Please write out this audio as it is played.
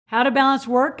How to balance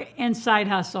work and side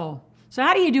hustle. So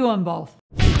how do you do them both?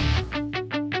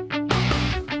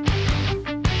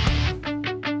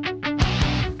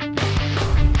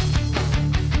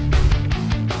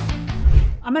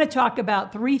 I'm going to talk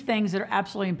about 3 things that are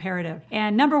absolutely imperative.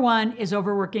 And number 1 is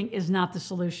overworking is not the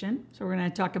solution. So we're going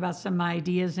to talk about some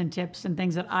ideas and tips and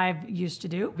things that I've used to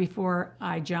do before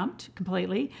I jumped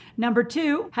completely. Number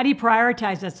 2, how do you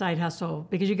prioritize that side hustle?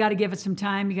 Because you got to give it some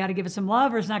time, you got to give it some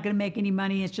love, or it's not going to make any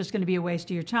money. It's just going to be a waste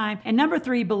of your time. And number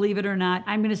 3, believe it or not,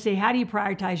 I'm going to say, how do you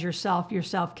prioritize yourself, your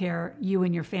self-care, you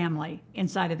and your family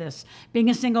inside of this? Being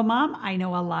a single mom, I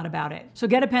know a lot about it. So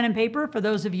get a pen and paper for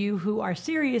those of you who are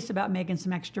serious about making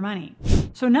some extra money.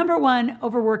 So number 1,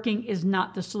 overworking is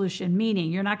not the solution,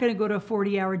 meaning you're not going to go to a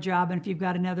 40-hour job and if you've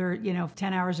got another,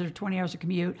 10 hours or 20 hours of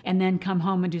commute and then come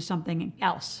home and do something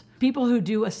else. People who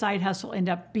do a side hustle end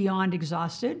up beyond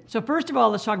exhausted. So first of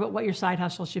all, let's talk about what your side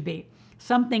hustle should be.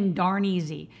 Something darn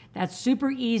easy. That's super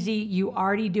easy. You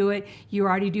already do it. You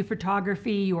already do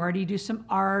photography. You already do some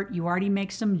art. You already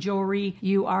make some jewelry.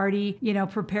 You already,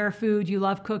 prepare food. You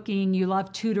love cooking. You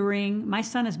love tutoring. My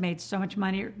son has made so much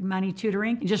money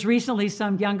tutoring. And just recently,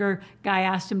 some younger guy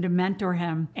asked him to mentor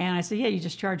him. And I said, yeah, you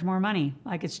just charge more money.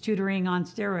 Like it's tutoring on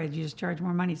steroids. You just charge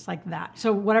more money. It's like that.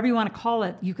 So whatever you want to call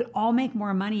it, you could all make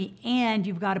more money and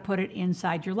you've got to put it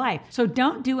inside your life. So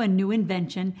don't do a new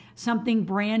invention, something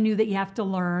brand new that you have to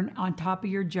learn on top of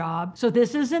your job. So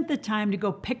this isn't the time to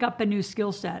go pick up a new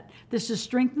skill set. This is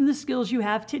strengthen the skills you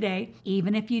have today,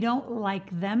 even if you don't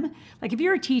like them. Like if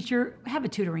you're a teacher, have a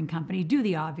tutoring company, do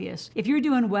the obvious. If you're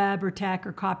doing web or tech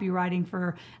or copywriting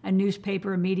for a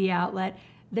newspaper or media outlet,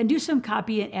 then do some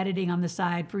copy and editing on the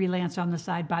side, freelance on the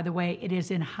side. By the way, it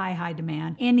is in high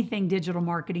demand. Anything digital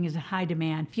marketing is in high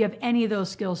demand. If you have any of those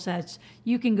skill sets,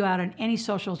 you can go out on any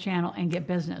social channel and get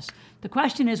business. The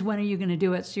question is, when are you going to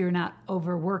do it so you're not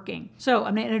overworking? So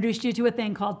I'm going to introduce you to a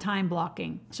thing called time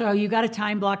blocking. So you got a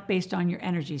time block based on your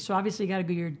energy. So obviously you got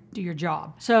to do your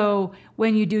job. So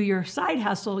when you do your side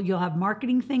hustle, you'll have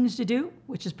marketing things to do,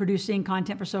 which is producing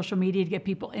content for social media to get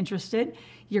people interested.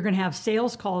 You're going to have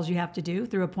sales calls you have to do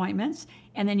through appointments,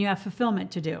 and then you have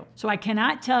fulfillment to do. So I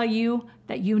cannot tell you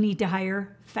that you need to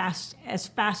hire as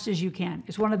fast as you can.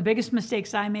 It's one of the biggest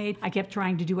mistakes I made. I kept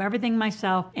trying to do everything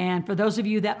myself. And for those of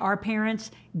you that are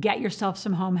parents, get yourself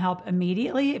some home help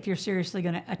immediately if you're seriously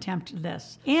going to attempt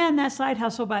this. And that side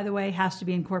hustle, by the way, has to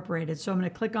be incorporated. So I'm going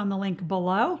to click on the link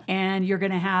below and you're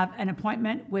going to have an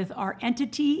appointment with our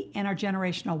entity and our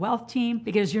generational wealth team,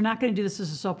 because you're not going to do this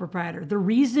as a sole proprietor. The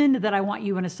reason that I want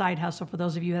you in a side hustle for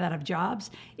those of you that have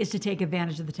jobs is to take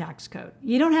advantage of the tax code.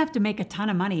 You don't have to make a ton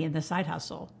of money in the side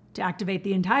hustle to activate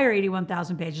the entire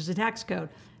 81,000 pages of tax code.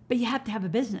 But you have to have a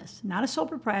business, not a sole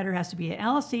proprietor. It has to be an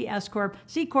LLC, S Corp,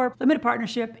 C Corp, limited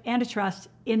partnership, and a trust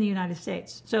in the United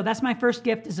States. So that's my first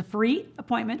gift, is a free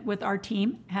appointment with our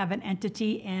team, have an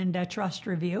entity and a trust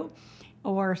review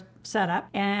or setup,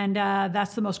 and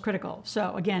that's the most critical.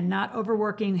 So again, not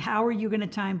overworking. How are you going to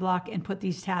time block and put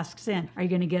these tasks in? Are you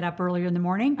going to get up earlier in the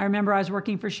morning? I remember I was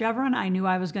working for Chevron. I knew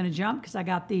I was going to jump because I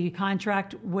got the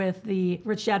contract with the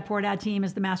Rich Dad Poor Dad team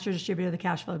as the master distributor of the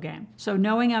cash flow game. So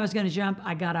knowing I was going to jump,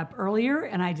 I got up earlier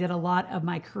and I did a lot of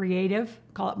my creative,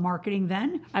 call it marketing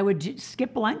then. I would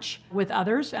skip lunch with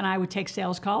others and I would take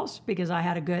sales calls because I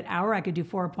had a good hour. I could do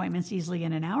 4 appointments easily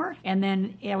in an hour. And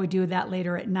then I would do that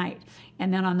later at night.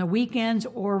 And then on the weekends,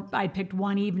 or I picked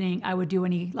one evening, I would do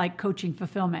any like coaching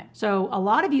fulfillment. So a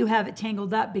lot of you have it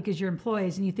tangled up because you're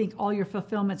employees and you think all your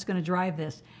fulfillment's going to drive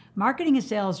this. Marketing and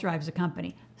sales drives a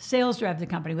company. Sales drive the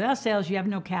company. Without sales, you have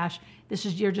no cash.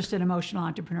 You're just an emotional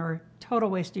entrepreneur. Total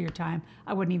waste of your time.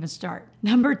 I wouldn't even start.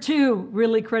 Number 2,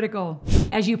 really critical.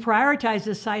 As you prioritize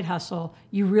this side hustle,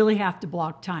 you really have to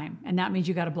block time. And that means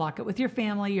you got to block it with your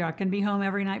family. You're not going to be home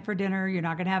every night for dinner. You're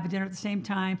not going to have a dinner at the same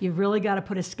time. You've really got to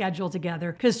put a schedule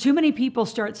together, because too many people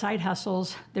start side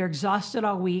hustles. They're exhausted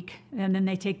all week, and then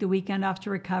they take the weekend off to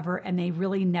recover, and they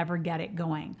really never get it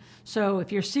going. So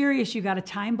if you're serious, you got to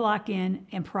time block in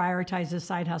and prioritize this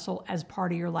side hustle as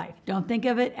part of your life. Don't think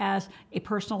of it as a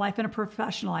personal life and a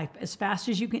professional life. As fast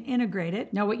as you can integrate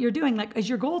it, know what you're doing. Like, is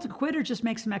your goal to quit or just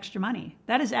make some extra money?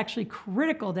 That is actually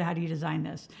critical to how do you design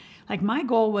this. Like, my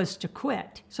goal was to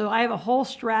quit. So I have a whole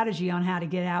strategy on how to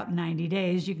get out in 90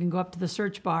 days. You can go up to the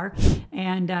search bar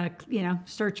and,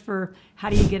 search for how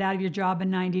do you get out of your job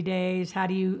in 90 days? How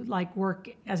do you work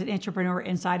as an entrepreneur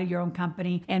inside of your own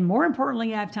company? And more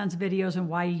importantly, I have tons of videos on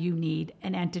why you need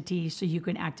an entity so you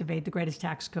can activate the greatest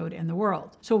tax code in the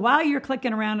world. So while you're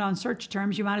clicking around on search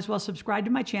terms, you might as well subscribe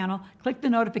to my channel, click the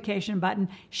notification button,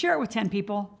 share it with 10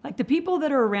 people. Like, the people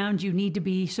that are around you need to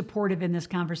be supportive in this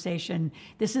conversation.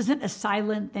 This isn't isn't a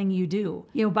silent thing you do.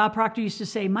 You know, Bob Proctor used to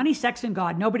say, money, sex, and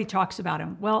God. Nobody talks about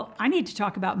him. Well, I need to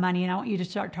talk about money, and I want you to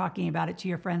start talking about it to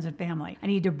your friends and family. I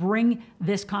need to bring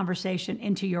this conversation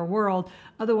into your world.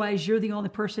 Otherwise, you're the only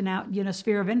person out in a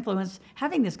sphere of influence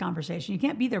having this conversation. You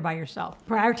can't be there by yourself.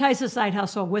 Prioritize the side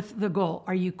hustle with the goal.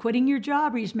 Are you quitting your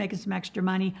job or are you just making some extra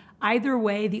money? Either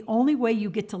way, the only way you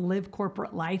get to live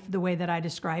corporate life the way that I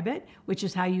describe it, which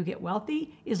is how you get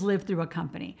wealthy, is live through a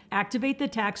company. Activate the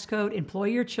tax code, employ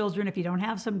your children. If you don't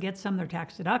have some, get some. They're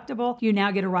tax deductible. You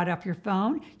now get to write off your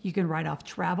phone. You can write off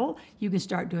travel. You can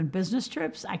start doing business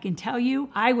trips. I can tell you,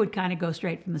 I would kind of go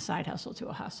straight from the side hustle to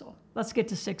a hustle. Let's get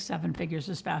to 6, 7 figures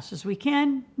as fast as we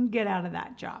can and get out of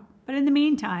that job. But in the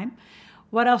meantime,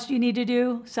 what else do you need to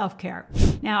do? Self-care.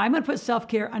 Now, I'm going to put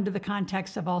self-care under the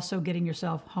context of also getting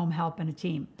yourself home help and a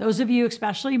team. Those of you,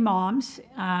 especially moms,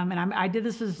 and I did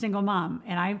this as a single mom,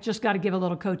 and I just got to give a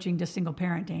little coaching to single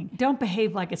parenting. Don't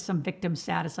behave like it's some victim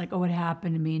status, like, oh, it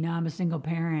happened to me, now I'm a single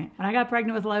parent. When I got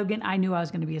pregnant with Logan, I knew I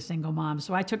was going to be a single mom.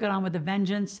 So I took it on with a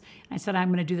vengeance. I said, I'm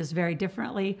going to do this very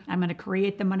differently. I'm going to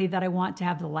create the money that I want to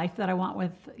have the life that I want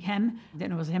with him. Didn't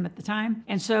know it was him at the time.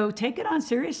 And so take it on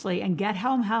seriously and get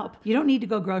home help. You don't need to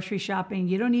go grocery shopping.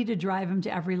 You don't need to drive him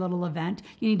to every little event.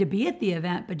 You need to be at the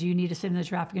event, but do you need to sit in the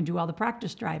traffic and do all the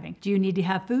practice driving? Do you need to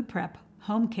have food prep?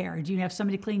 Home care? Do you have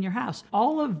somebody clean your house?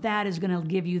 All of that is going to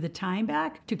give you the time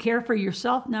back to care for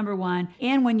yourself, number one.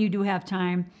 And when you do have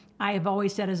time, I have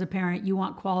always said as a parent, you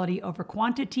want quality over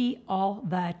quantity all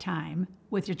the time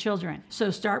with your children. So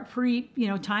start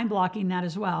time blocking that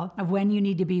as well of when you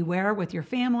need to be where with your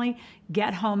family.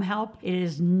 Get home help. It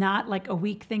is not like a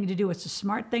weak thing to do. It's a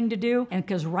smart thing to do. And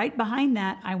because right behind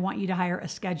that, I want you to hire a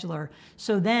scheduler.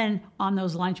 So then on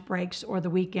those lunch breaks or the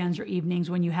weekends or evenings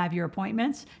when you have your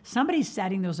appointments, somebody's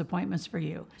setting those appointments for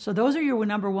you. So those are your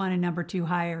number 1 and number 2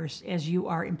 hires as you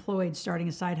are employed starting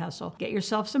a side hustle. Get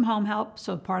yourself some home help.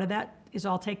 So part of that is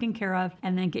all taken care of,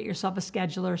 and then get yourself a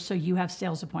scheduler so you have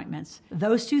sales appointments.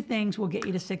 Those 2 things will get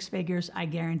you to 6 figures, I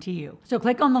guarantee you. So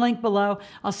click on the link below.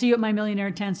 I'll see you at my Millionaire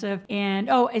Intensive. And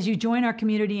as you join our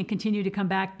community and continue to come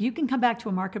back, you can come back to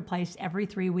a marketplace every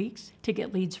 3 weeks to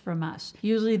get leads from us.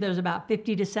 Usually there's about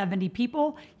 50 to 70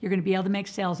 people. You're going to be able to make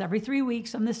sales every 3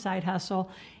 weeks on this side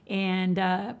hustle. And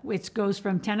it goes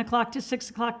from 10 o'clock to 6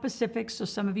 o'clock Pacific. So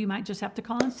some of you might just have to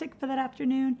call in sick for that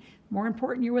afternoon. More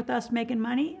important, you're with us making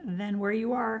money than where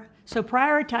you are. So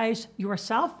prioritize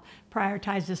yourself,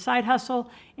 prioritize the side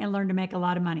hustle, and learn to make a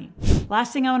lot of money.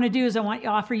 Last thing I want to do is I want to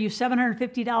offer you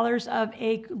 $750 of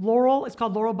a Loral, it's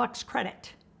called Loral Bucks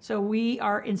credit. So we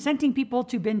are incenting people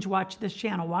to binge watch this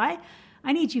channel. Why?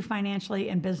 I need you financially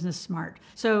and business smart.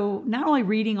 So not only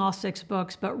reading all 6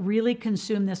 books, but really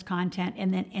consume this content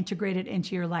and then integrate it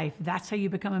into your life. That's how you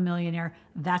become a millionaire.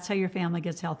 That's how your family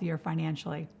gets healthier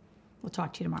financially. We'll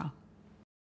talk to you tomorrow.